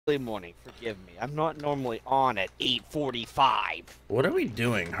morning. Forgive me. I'm not normally on at 8:45. What are we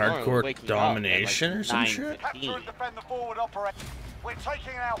doing? Hardcore domination or some shit? Capture and defend the forward operation. We're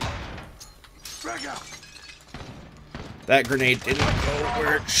taking out. Drag out. That grenade didn't go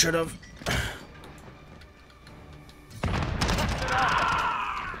where it should have.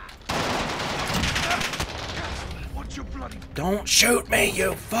 Don't shoot me,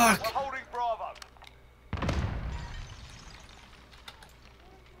 you fuck! We're holding Bravo.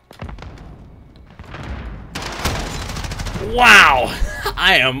 Wow!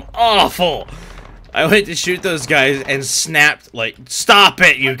 I am awful! I went to shoot those guys and snapped, like, stop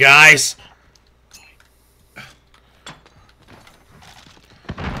it, you guys!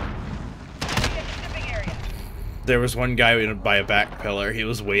 There was one guy by a back pillar, he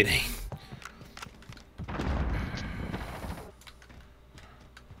was waiting.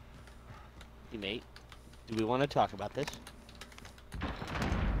 Mate, do we want to talk about this?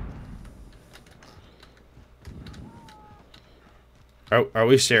 Are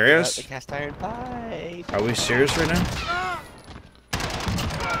we serious? The cast iron pie. Are we serious right now?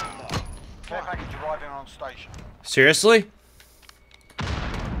 Care package arriving on station. Seriously?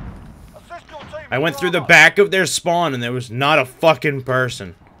 Assist your team. I went through the back of their spawn and there was not a fucking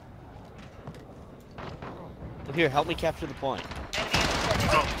person. Here, help me capture the point.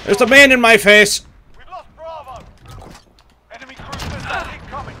 There's a man in my face! We've lost Bravo. Enemy cruise missile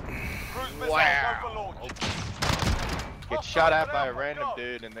incoming. Cruise missile overlord. Get shot at by a random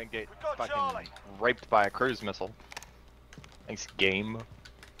dude and then get fucking raped by a cruise missile. Thanks, game.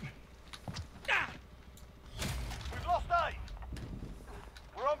 We've lost A.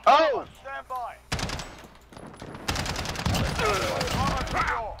 We're on Oh! Stand by.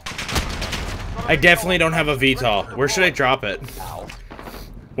 I definitely don't have a VTOL. Where should I drop it?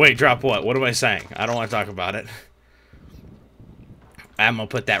 Wait, drop what? What am I saying? I don't want to talk about it. I'm gonna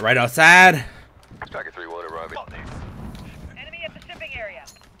put that right outside. Packet 3-1 arriving. Enemy at the shipping area.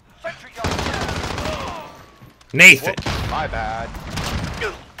 Sentry gun. Nathan! Whoops, my bad.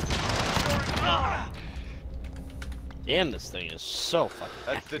 Damn, this thing is so fucking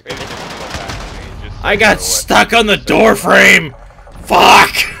That's the accurate. dude that was attacking me. Just I got stuck on the door frame!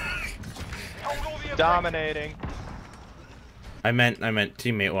 Fuck! dominating. I meant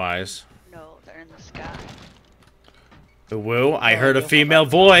teammate-wise. No, they're in the sky. UwU, I heard a female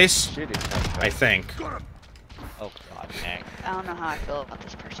voice. I think. Oh god, dang. I don't know how I feel about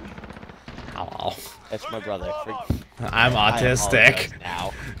this person. Hello. That's my brother. I'm I autistic. apologize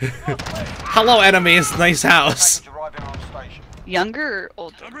now. Hello, enemies. Nice house. Package arriving on station. Younger or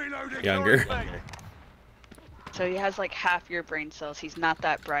older? Younger. So he has like half your brain cells. He's not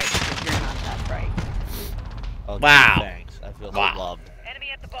that bright because you're not that bright. Oh, dude, Wow. Thanks. I feel Wow. so loved. Enemy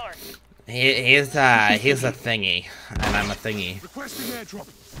at the bar. He's a thingy, and I'm a thingy.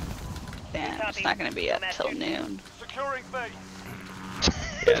 Damn, it's not gonna be up till noon. Securing B.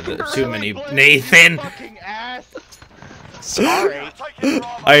 Yeah, there's too many. Nathan, Fucking ass. Sorry. Taking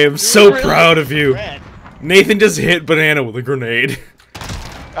Bravo. I am so Really? proud of you. Red. Nathan just hit Banana with a grenade.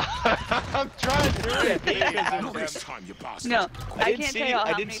 I'm trying to do it. No, I didn't can't see, tell you how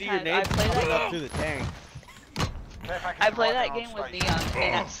I didn't many see times your I name play coming that. up through the tank. Care package I play that arriving game on with station. Neon,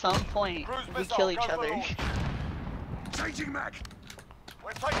 and at some point Cruise we missile, kill each go other. for launch. Changing mag.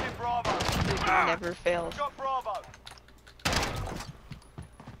 We're taking Bravo. It never fails. We've got Bravo.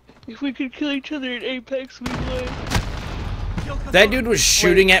 If we could kill each other in Apex, we would. That dude was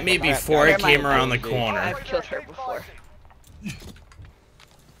shooting at me before I Where am came I? around the corner. I've killed her before.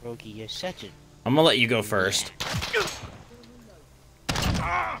 Rogie, you're such a... I'm gonna let you go first. Thank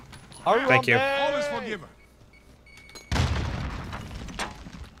you. Always forgiven.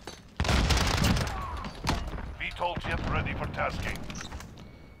 VTOL chip ready for tasking.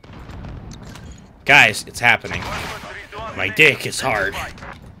 Guys, it's happening. My dick is hard.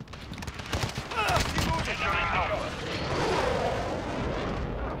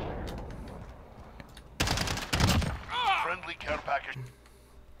 Friendly care package.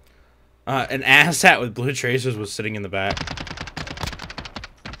 An asshat with blue tracers was sitting in the back.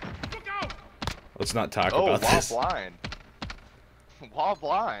 Let's not talk Oh, about while this. blind. While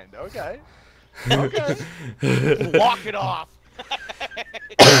blind. Okay. Okay. Walk it off!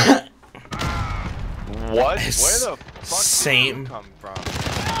 What? Where the fuck Same. did you come from?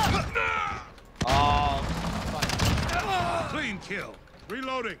 Oh, Clean kill.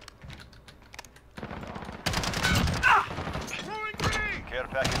 Reloading. Care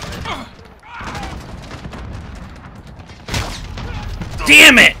package.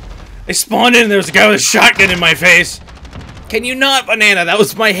 Damn it! I spawned in and there was a guy with a shotgun in my face. Can you not, Banana? That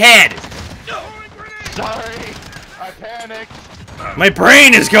was my head. Sorry. I panicked. My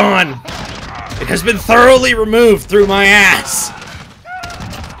brain is gone! It has been thoroughly removed through my ass!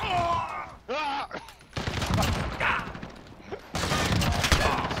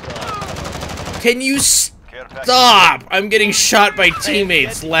 Can you stop? I'm getting shot by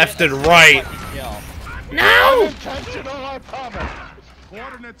teammates left and right. No! Intentional, I promise.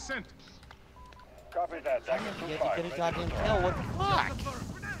 Coordinates sent. Copy that. Get a goddamn kill. What the fuck?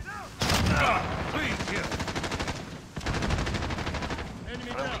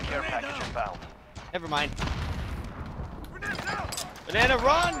 Friendly care package inbound. Never mind. Banana,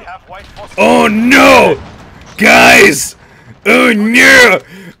 run! We have white phosphorus. Oh no! Guys! Oh no!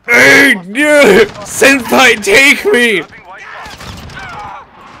 Oh no! Senpai, take me!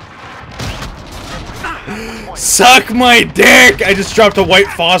 Suck my dick! I just dropped a white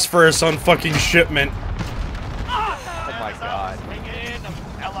phosphorus on fucking shipment. Oh my god.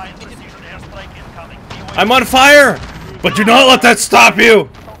 I'm on fire! But do not let that stop you!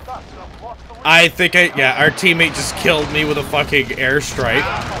 I think yeah, our teammate just killed me with a fucking airstrike.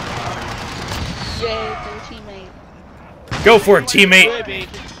 Yay, for the teammate. Go for it, teammate!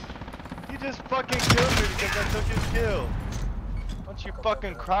 You just fucking killed me because I took his kill. Don't you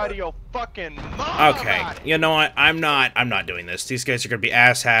fucking cry to your fucking mom. Okay, you know what? I'm not doing this. These guys are gonna be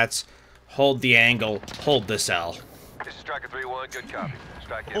asshats. Hold the angle. Hold this L. This is Striker 3-1, good copy.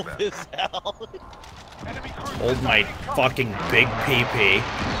 Strike Hold inbound. this hell. Hold my fucking big PP.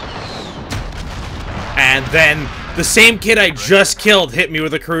 And then the same kid I just killed hit me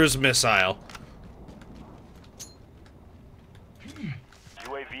with a cruise missile.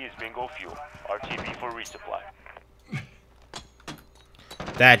 UAV is bingo fuel. RTB for resupply.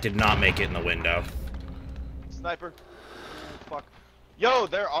 That did not make it in the window. Sniper. Fuck. Yo,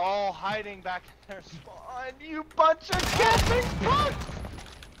 they're all hiding back in their spawn. You bunch of camping punks!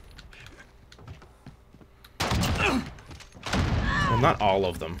 Well, not all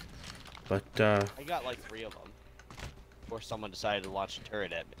of them. But, I got like 3 of them. Before someone decided to launch a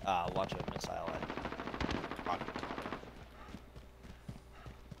turret at launch a missile at.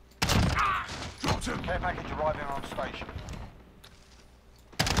 Care package arriving on station.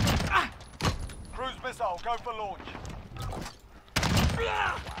 Cruise missile, go for launch.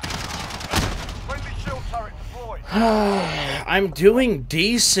 Friendly shield turret deployed. I'm doing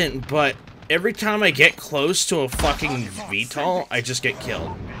decent, but every time I get close to a fucking VTOL, I just get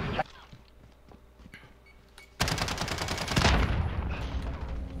killed.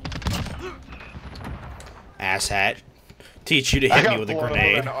 Asshat. Teach you to hit me with a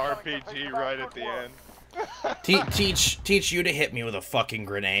grenade. An RPG right at the end. Teach you to hit me with a fucking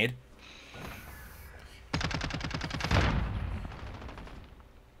grenade.